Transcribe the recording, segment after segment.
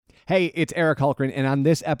Hey, it's Eric Hulkran, and on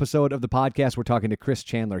this episode of the podcast, we're talking to Chris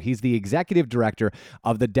Chandler. He's the executive director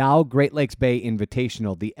of the Dow Great Lakes Bay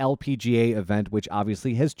Invitational, the LPGA event, which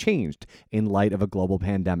obviously has changed in light of a global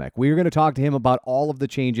pandemic. We're going to talk to him about all of the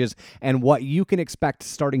changes and what you can expect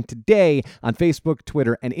starting today on Facebook,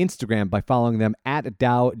 Twitter, and Instagram by following them at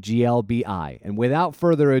DowGLBI. And without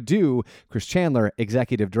further ado, Chris Chandler,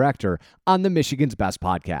 executive director on the Michigan's Best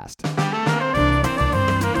Podcast.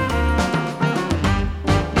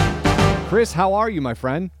 Chris, how are you, my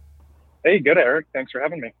friend? Hey, good, Eric. Thanks for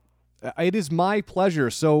having me. It is my pleasure.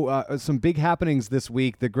 So some big happenings this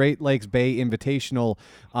week. The Great Lakes Bay Invitational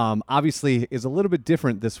obviously is a little bit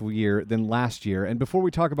different this year than last year. And before we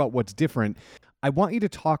talk about what's different, I want you to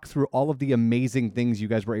talk through all of the amazing things you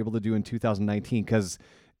guys were able to do in 2019, because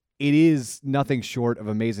it is nothing short of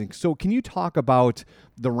amazing. So can you talk about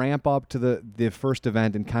the ramp up to the first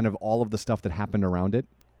event and kind of all of the stuff that happened around it?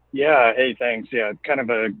 Yeah. Hey, thanks. Yeah. Kind of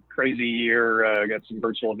a crazy year. Got some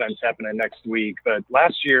virtual events happening next week, but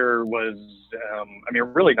last year was,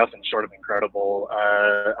 really nothing short of incredible.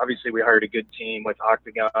 Obviously we hired a good team with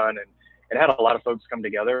Octagon and had a lot of folks come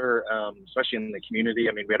together, especially in the community.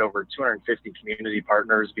 I mean, we had over 250 community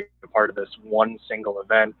partners be a part of this one single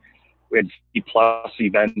event. We had 50+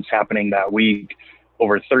 events happening that week.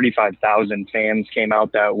 Over 35,000 fans came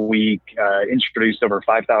out that week, introduced over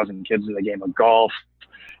 5,000 kids to the game of golf.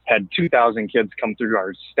 Had 2,000 kids come through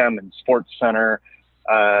our STEM and Sports Center,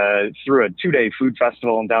 through a 2-day food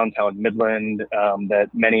festival in downtown Midland that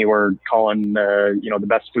many were calling, the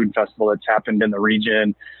best food festival that's happened in the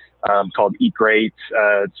region, called Eat Great.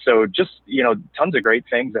 So just, tons of great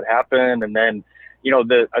things that happened. And then,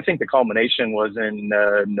 I think the culmination was in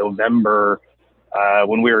November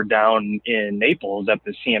when we were down in Naples at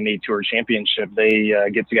the CME Tour Championship. They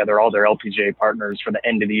get together all their LPGA partners for the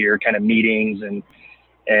end of the year kind of meetings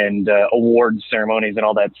and awards ceremonies and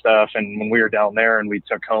all that stuff. And when we were down there and we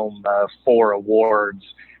took home 4 awards,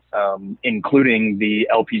 including the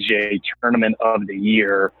LPGA Tournament of the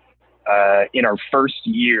Year, in our first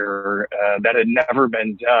year, that had never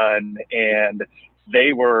been done. And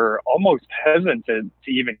they were almost hesitant to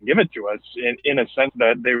even give it to us in a sense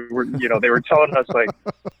that they were telling us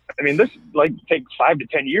this takes 5 to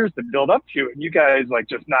 10 years to build up to, and you guys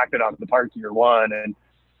just knocked it out of the park year one. And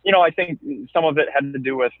I think some of it had to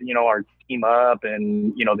do with, our team up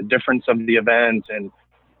and, the difference of the event and,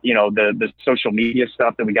 the social media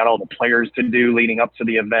stuff that we got all the players to do leading up to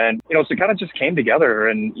the event, so it kind of just came together.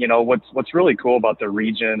 And, what's really cool about the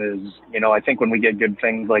region is, I think when we get good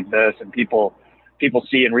things like this and people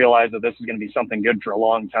see and realize that this is going to be something good for a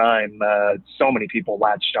long time, so many people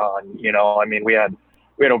latched on.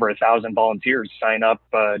 We had over 1,000 volunteers sign up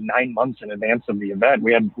 9 months in advance of the event.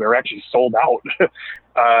 We were actually sold out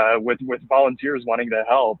with volunteers wanting to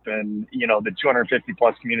help, and the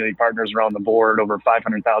 250+ community partners around the board, over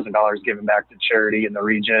 $500,000 given back to charity in the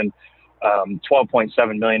region,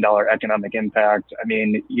 $12.7 million economic impact.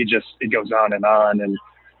 It goes on, and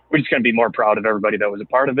we're just going to be more proud of everybody that was a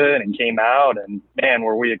part of it and came out. And man,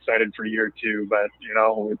 were we excited for year 2, but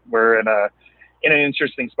we're in an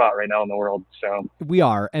interesting spot right now in the world. So we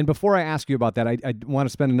are. And before I ask you about that, I want to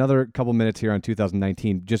spend another couple minutes here on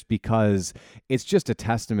 2019, just because it's just a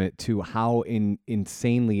testament to how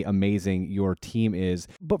insanely amazing your team is.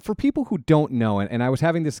 But for people who don't know, and I was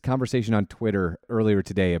having this conversation on Twitter earlier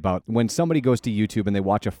today about when somebody goes to YouTube and they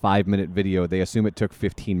watch a 5-minute video, they assume it took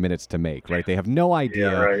 15 minutes to make, right? They have no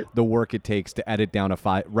idea the work it takes to edit down a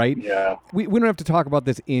 5, right? Yeah. We don't have to talk about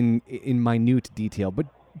this in minute detail, but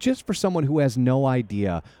just for someone who has no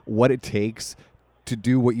idea what it takes to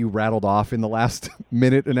do what you rattled off in the last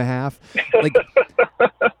minute and a half,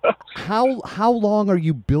 how long are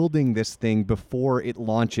you building this thing before it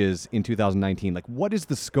launches in 2019? What is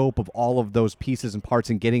the scope of all of those pieces and parts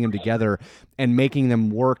and getting them together and making them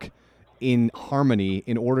work in harmony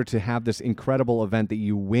in order to have this incredible event that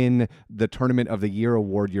you win the Tournament of the Year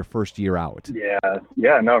award your first year out?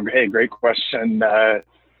 Yeah. No, hey, great question.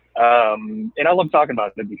 And I love talking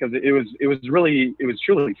about it because it was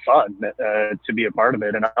truly fun to be a part of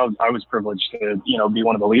it. And I was privileged to, be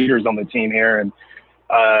one of the leaders on the team here. And,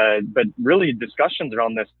 but really discussions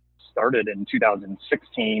around this started in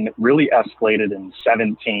 2016, really escalated in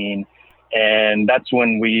 17. And that's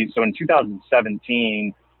when so in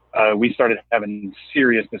 2017, we started having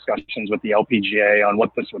serious discussions with the LPGA on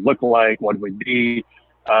what this would look like, what it would be.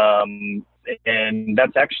 And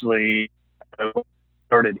that's actually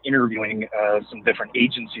started interviewing some different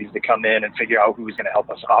agencies to come in and figure out who was going to help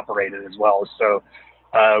us operate it as well. So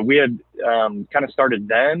we had kind of started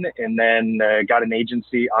then, and then got an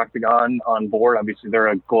agency, Octagon, on board. Obviously, they're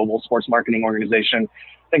a global sports marketing organization.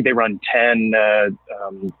 think they run 10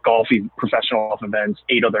 professional golf events,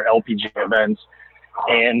 8 other LPGA events.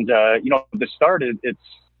 And, at the start, it's,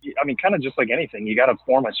 I mean, kind of just like anything, you got to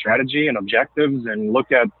form a strategy and objectives and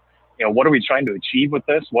look at, what are we trying to achieve with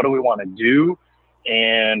this? What do we want to do?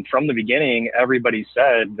 And from the beginning, everybody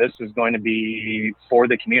said, this is going to be for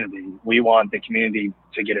the community. We want the community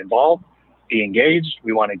to get involved, be engaged.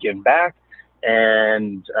 We want to give back.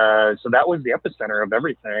 And so that was the epicenter of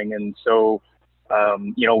everything. And so,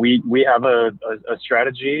 we have a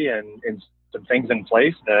strategy and some things in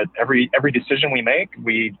place that every decision we make,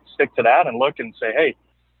 we stick to that and look and say, hey,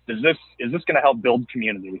 is this going to help build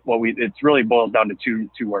community? Well, it's really boils down to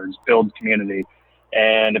two words: build community.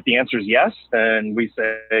 And if the answer is yes, then we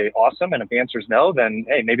say awesome. And if the answer is no, then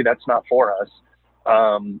hey, maybe that's not for us.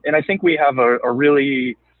 And I think we have a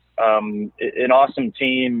really an awesome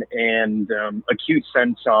team and acute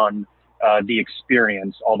sense on the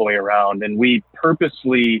experience all the way around. And we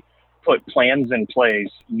purposely put plans in place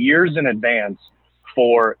years in advance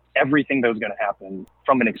for everything that was going to happen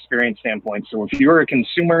from an experience standpoint. So if you were a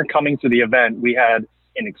consumer coming to the event, we had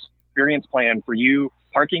an experience plan for you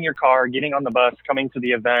parking your car, getting on the bus, coming to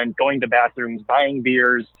the event, going to bathrooms, buying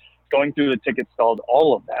beers, going through the ticket stalls,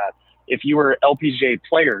 all of that. If you were LPGA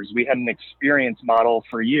players, we had an experience model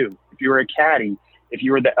for you. If you were a caddy, if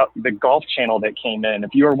you were the Golf Channel that came in,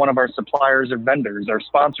 if you were one of our suppliers or vendors, our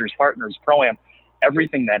sponsors, partners, Pro-Am,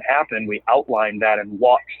 everything that happened, we outlined that and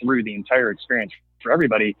walked through the entire experience for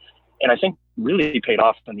everybody. And I think really paid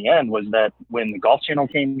off in the end was that when the Golf Channel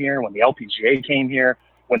came here, when the LPGA came here,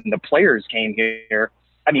 when the players came here,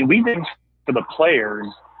 I mean, we did for the players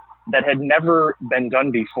that had never been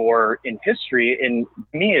done before in history. And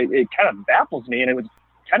to me, it kind of baffles me, and it was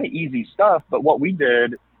kind of easy stuff. But what we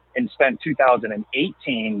did and spent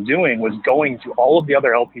 2018 doing was going to all of the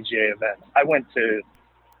other LPGA events. I went to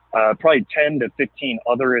probably 10 to 15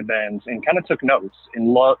 other events and kind of took notes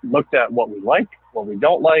and looked at what we like, what we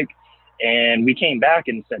don't like. And we came back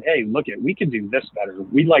and said, hey, we could do this better.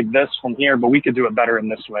 We like this from here, but we could do it better in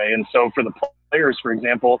this way. And so for the players, for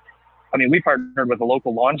example, I mean, we partnered with a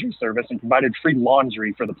local laundry service and provided free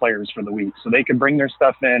laundry for the players for the week. So they could bring their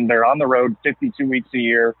stuff in. They're on the road 52 weeks a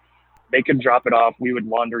year. They could drop it off. We would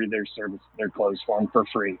laundry their clothes for them for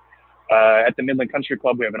free. At the Midland Country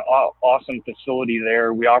Club, we have an awesome facility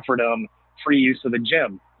there. We offered them free use of the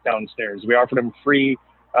gym downstairs. We offered them free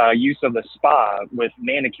use of the spa with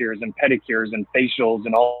manicures and pedicures and facials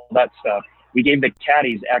and all that stuff. We gave the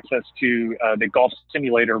caddies access to the golf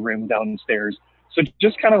simulator room downstairs. So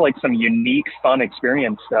just kind of like some unique, fun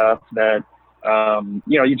experience stuff that,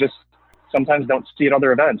 you just sometimes don't see at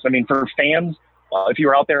other events. I mean, for fans, if you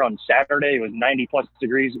were out there on Saturday, it was 90 plus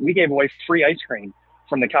degrees. We gave away free ice cream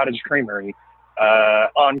from the Cottage Creamery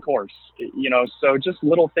on course, so just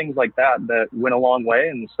little things like that went a long way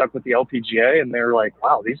and stuck with the LPGA. And they were like,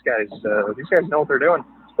 wow, these guys know what they're doing.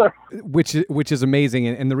 Which is amazing.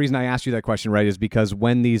 And the reason I asked you that question, right, is because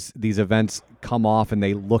when these events come off and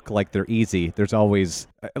they look like they're easy, there's always,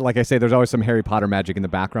 like I say, there's always some Harry Potter magic in the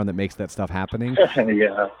background that makes that stuff happening.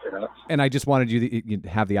 Yeah. And I just wanted you to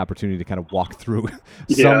have the opportunity to kind of walk through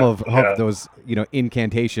some of those,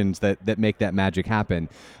 incantations that make that magic happen.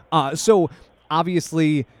 So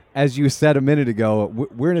obviously, as you said a minute ago,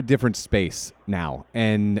 we're in a different space now,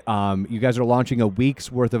 and you guys are launching a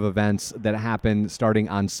week's worth of events that happen starting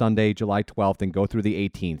on Sunday, July 12th, and go through the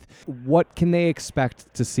 18th. What can they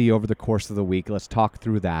expect to see over the course of the week? Let's talk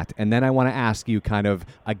through that. And then I want to ask you kind of,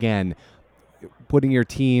 again, putting your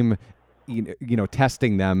team,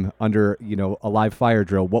 testing them under, a live fire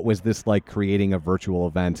drill. What was this like creating a virtual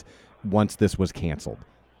event once this was canceled?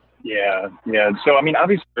 Yeah. So, I mean,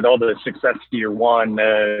 obviously with all the success year one,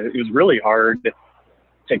 it was really hard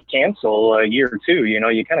to cancel year two.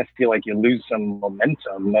 You kind of feel like you lose some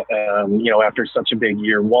momentum, after such a big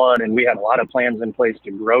year one. And we had a lot of plans in place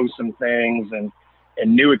to grow some things and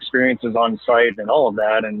new experiences on site and all of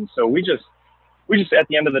that. And so we just at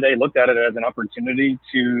the end of the day looked at it as an opportunity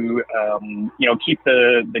to, keep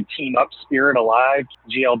the team up spirit alive,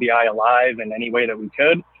 GLBI alive in any way that we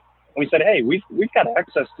could. We said, hey, we've got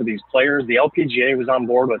access to these players. The LPGA was on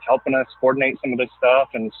board with helping us coordinate some of this stuff.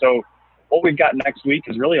 And so what we've got next week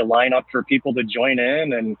is really a lineup for people to join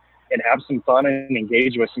in and have some fun and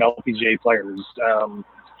engage with some LPGA players.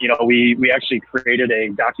 We actually created a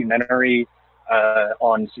documentary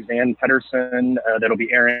on Suzanne Pedersen that'll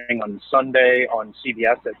be airing on Sunday on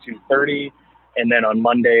CBS at 2:30, and then on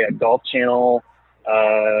Monday at Golf Channel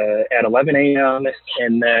at 11 a.m.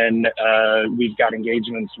 And then we've got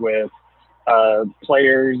engagements with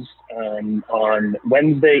players on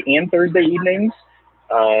Wednesday and Thursday evenings.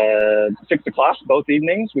 6 o'clock both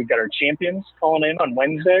evenings. We've got our champions calling in on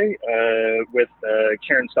Wednesday with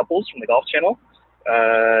Karen Supples from the Golf Channel.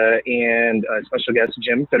 And special guest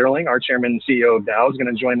Jim Fitterling, our chairman and CEO of Dow, is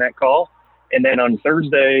going to join that call. And then on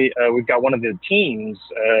Thursday, we've got one of the teams,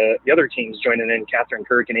 the other teams joining in, Catherine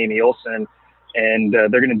Kirk and Amy Olson. And they're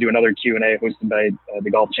going to do another Q&A hosted by the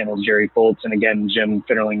Golf Channel's Jerry Foltz. And again, Jim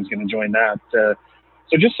Fitterling is going to join that. So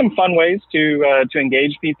just some fun ways to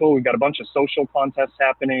engage people. We've got a bunch of social contests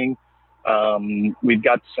happening. We've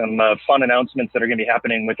got some fun announcements that are going to be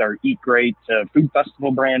happening with our Eat Great Food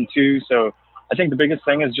Festival brand too. So I think the biggest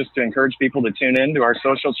thing is just to encourage people to tune in to our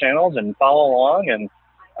social channels and follow along. And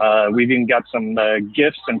we've even got some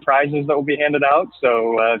gifts and prizes that will be handed out.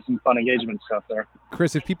 So some fun engagement stuff there.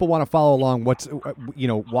 Chris, if people want to follow along,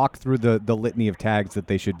 walk through the litany of tags that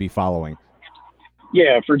they should be following.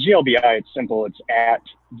 Yeah, for GLBI, it's simple. It's at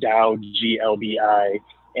Dow GLBI.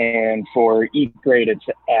 And for Eat Great, it's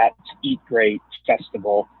at Eat Great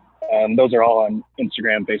Festival. Those are all on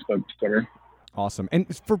Instagram, Facebook, Twitter. Awesome. And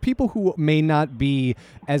for people who may not be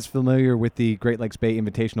as familiar with the Great Lakes Bay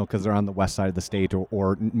Invitational because they're on the west side of the state,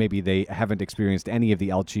 or maybe they haven't experienced any of the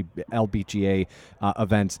LBGA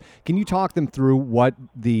events, can you talk them through what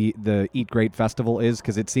the Eat Great Festival is?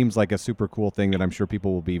 Because it seems like a super cool thing that I'm sure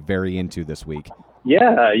people will be very into this week.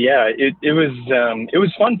 Yeah. It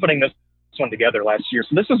was fun putting this one together last year.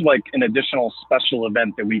 So this is like an additional special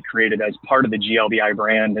event that we created as part of the GLBI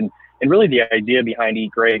brand. And really the idea behind Eat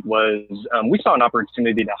Great was we saw an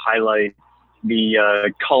opportunity to highlight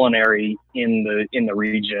the culinary in the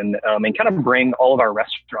region and kind of bring all of our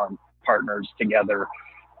restaurant partners together.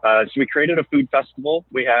 So we created a food festival.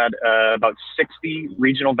 We had about 60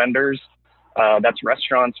 regional vendors. That's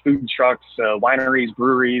restaurants, food trucks, wineries,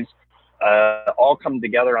 breweries, all come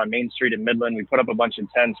together on Main Street in Midland. We put up a bunch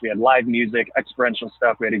of tents. We had live music, experiential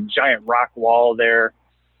stuff. We had a giant rock wall there.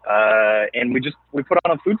 And we put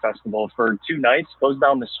on a food festival for 2 nights, closed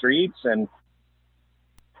down the streets and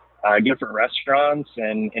different restaurants,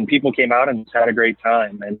 and people came out and just had a great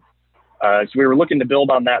time. And so we were looking to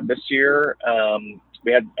build on that this year.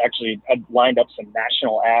 We had lined up some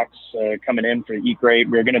national acts coming in for Eat Great.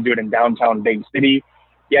 We were going to do it in downtown Bay City.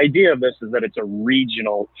 The idea of this is that it's a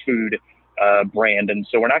regional food brand, and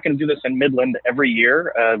so we're not going to do this in Midland every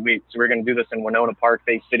year. We're going to do this in Winona Park,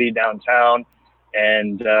 Bay City, downtown.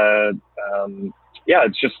 And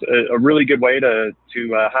it's just a really good way to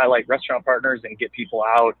highlight restaurant partners and get people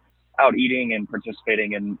out eating and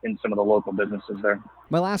participating in some of the local businesses there.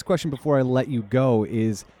 My last question before I let you go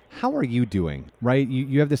is, how are you doing, right?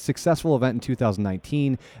 You have this successful event in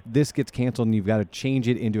 2019. This gets canceled and you've got to change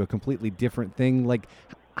it into a completely different thing. Like,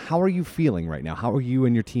 how are you feeling right now? How are you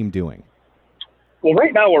and your team doing? Well,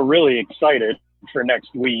 right now we're really excited for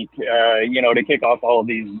next week, to kick off all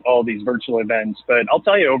these virtual events. But I'll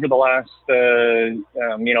tell you, over the last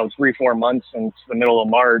 3-4 months since the middle of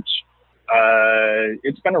March,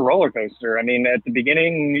 it's been a roller coaster. I mean, at the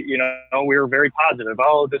beginning, we were very positive.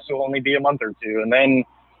 Oh, this will only be a month or two, and then,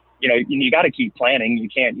 you got to keep planning. You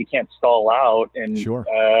can't stall out. And sure.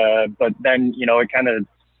 But then, it kind of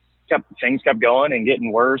things kept going and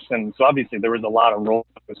getting worse. And so obviously there was a lot of roller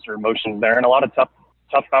coaster emotions there and a lot of tough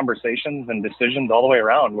conversations and decisions all the way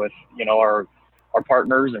around with, our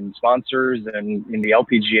partners and sponsors and in the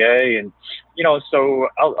LPGA. And, so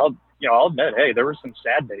I'll admit, hey, there were some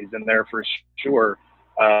sad days in there for sure.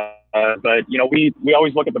 But, we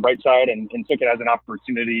always look at the bright side and took it as an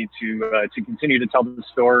opportunity to continue to tell the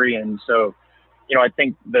story. And so, I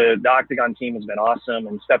think the Octagon team has been awesome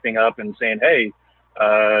and stepping up and saying, hey,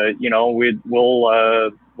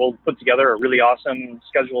 we'll put together a really awesome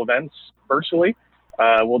schedule of events virtually.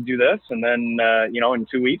 We'll do this, and then, in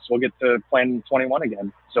 2 weeks, we'll get to plan 21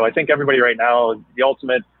 again. So I think everybody right now,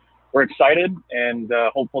 we're excited and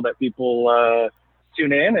hopeful that people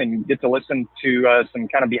tune in and get to listen to some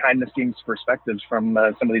kind of behind-the-scenes perspectives from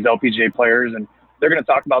some of these LPGA players. And they're going to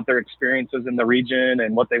talk about their experiences in the region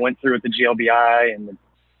and what they went through at the GLBI and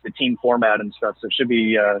the team format and stuff. So it should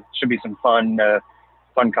be some fun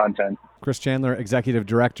content. Chris Chandler, Executive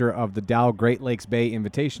Director of the Dow Great Lakes Bay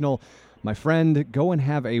Invitational. My friend, go and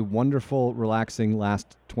have a wonderful, relaxing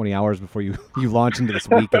last 20 hours before you launch into this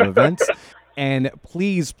week of events. And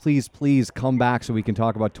please, please, please come back so we can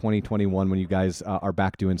talk about 2021 when you guys are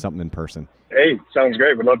back doing something in person. Hey, sounds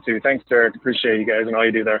great. Would love to. Thanks, Derek. Appreciate you guys and all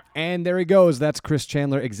you do there. And there he goes. That's Chris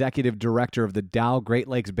Chandler, Executive Director of the Dow Great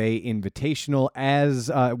Lakes Bay Invitational.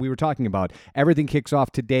 As we were talking about, everything kicks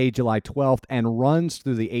off today, July 12th, and runs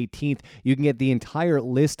through the 18th. You can get the entire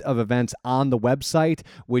list of events on the website,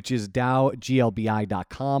 which is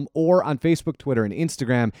dowglbi.com, or on Facebook, Twitter, and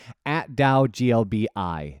Instagram at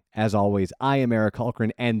dowglbi. As always, I am Eric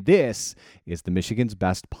Hulkran, and this is the Michigan's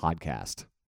Best Podcast.